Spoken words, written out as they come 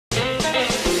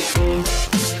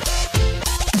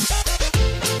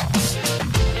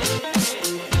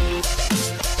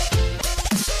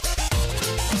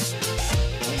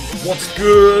What's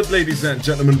good, ladies and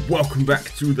gentlemen? Welcome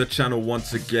back to the channel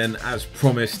once again. As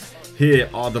promised, here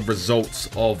are the results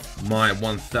of my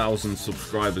 1000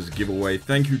 subscribers giveaway.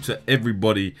 Thank you to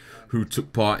everybody who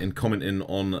took part in commenting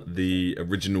on the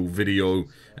original video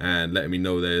and letting me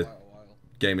know their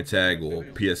gamer tag or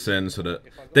PSN so that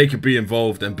they could be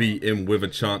involved and be in with a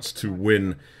chance to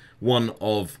win one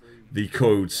of the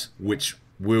codes, which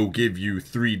will give you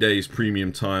 3 days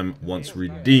premium time once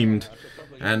redeemed.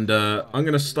 And I'm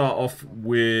going to start off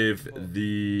with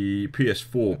the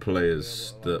PS4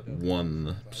 players that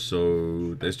won.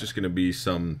 So there's just going to be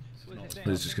some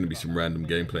random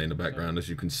gameplay in the background, as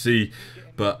you can see.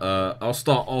 But I'll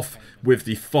start off with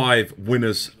the 5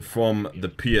 winners from the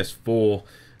PS4,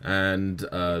 and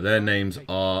their names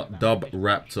are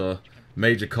Dubraptor,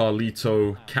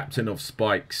 MajorKarlito,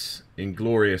 CaptainOfSpikez,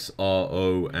 Inglorious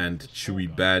RO, and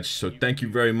CheweyBadge. So thank you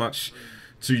very much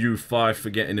to you 5 for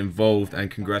getting involved,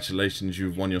 and congratulations,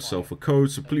 you've won yourself a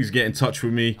code. So please get in touch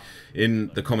with me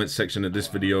in the comment section of this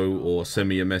video, or send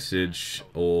me a message,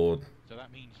 or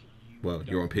well,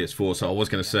 you're on PS4, so I was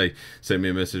going to say send me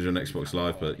a message on Xbox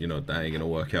Live, but you know that ain't going to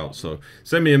work out. So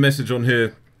send me a message on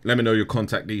here, let me know your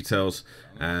contact details,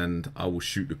 and I will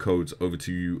shoot the codes over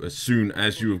to you as soon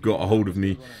as you have got a hold of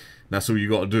me. That's all you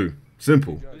got to do.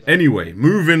 Simple. Anyway,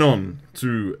 moving on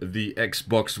to the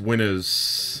Xbox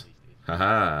winners.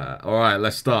 Haha. Alright,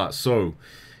 let's start. So,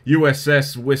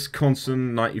 USS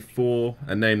Wisconsin 94,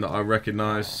 a name that I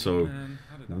recognize. So,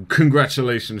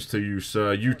 congratulations to you,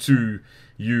 sir.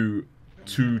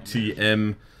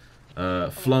 U2TM,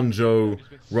 Flunjo,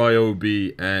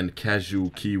 Ryobe, and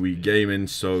CasualKiwiGaming.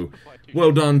 So,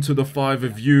 well done to the 5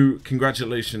 of you.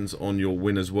 Congratulations on your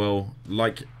win as well.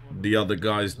 Like the other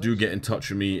guys, do get in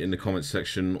touch with me in the comment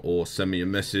section, or send me a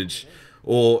message,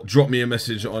 or drop me a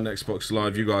message on Xbox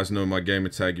Live. You guys know my gamer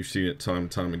tag. You've seen it time and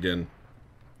time again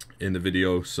in the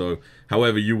video. So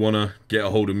however you want to get a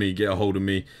hold of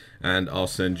me, and I'll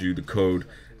send you the code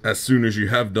as soon as you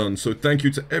have done. So thank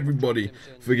you to everybody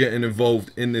for getting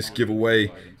involved in this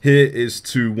giveaway. Here is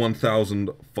to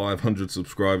 1,500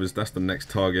 subscribers. That's the next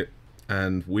target.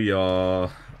 And we are,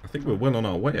 I think we're well on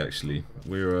our way, actually.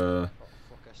 We're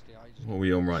what are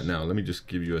we on right now? Let me just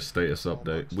give you a status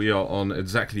update. We are on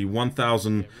exactly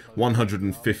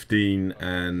 1,115,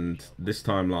 and this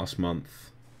time last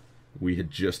month we had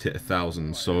just hit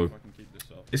 1,000. So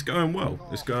it's going well.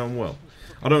 It's going well.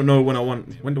 I don't know when I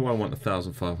want. When do I want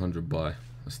 1,500 by?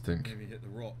 Let's think. Maybe hit the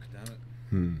rock, damn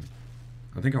it.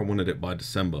 I think I wanted it by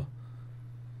December.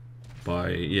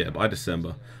 By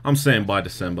December. I'm saying by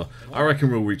December. I reckon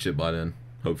we'll reach it by then.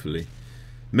 Hopefully.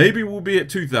 Maybe we'll be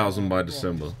at 2,000 by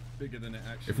December.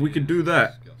 If we could do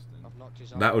that,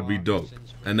 that would be dope.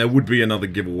 And there would be another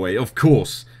giveaway. Of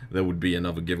course, there would be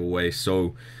another giveaway.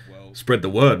 So, spread the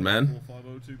word, man.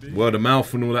 Word of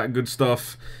mouth and all that good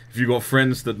stuff. If you got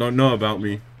friends that don't know about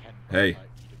me, hey,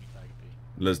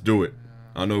 let's do it.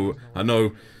 I know,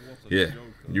 yeah,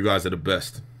 you guys are the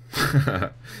best.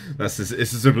 It's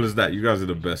as simple as that. You guys are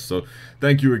the best. So,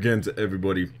 thank you again to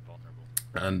everybody.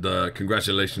 And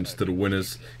congratulations to the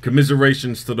winners.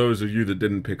 Commiserations to those of you that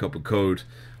didn't pick up a code.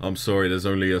 I'm sorry, there's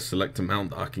only a select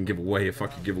amount that I can give away. If I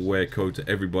could give away a code to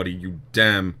everybody, you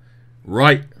damn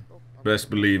right best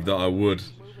believe that I would.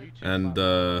 And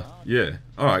yeah,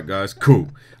 alright guys, cool.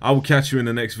 I will catch you in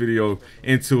the next video.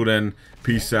 Until then,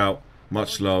 peace out,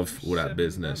 much love, all that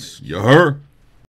business. You heard?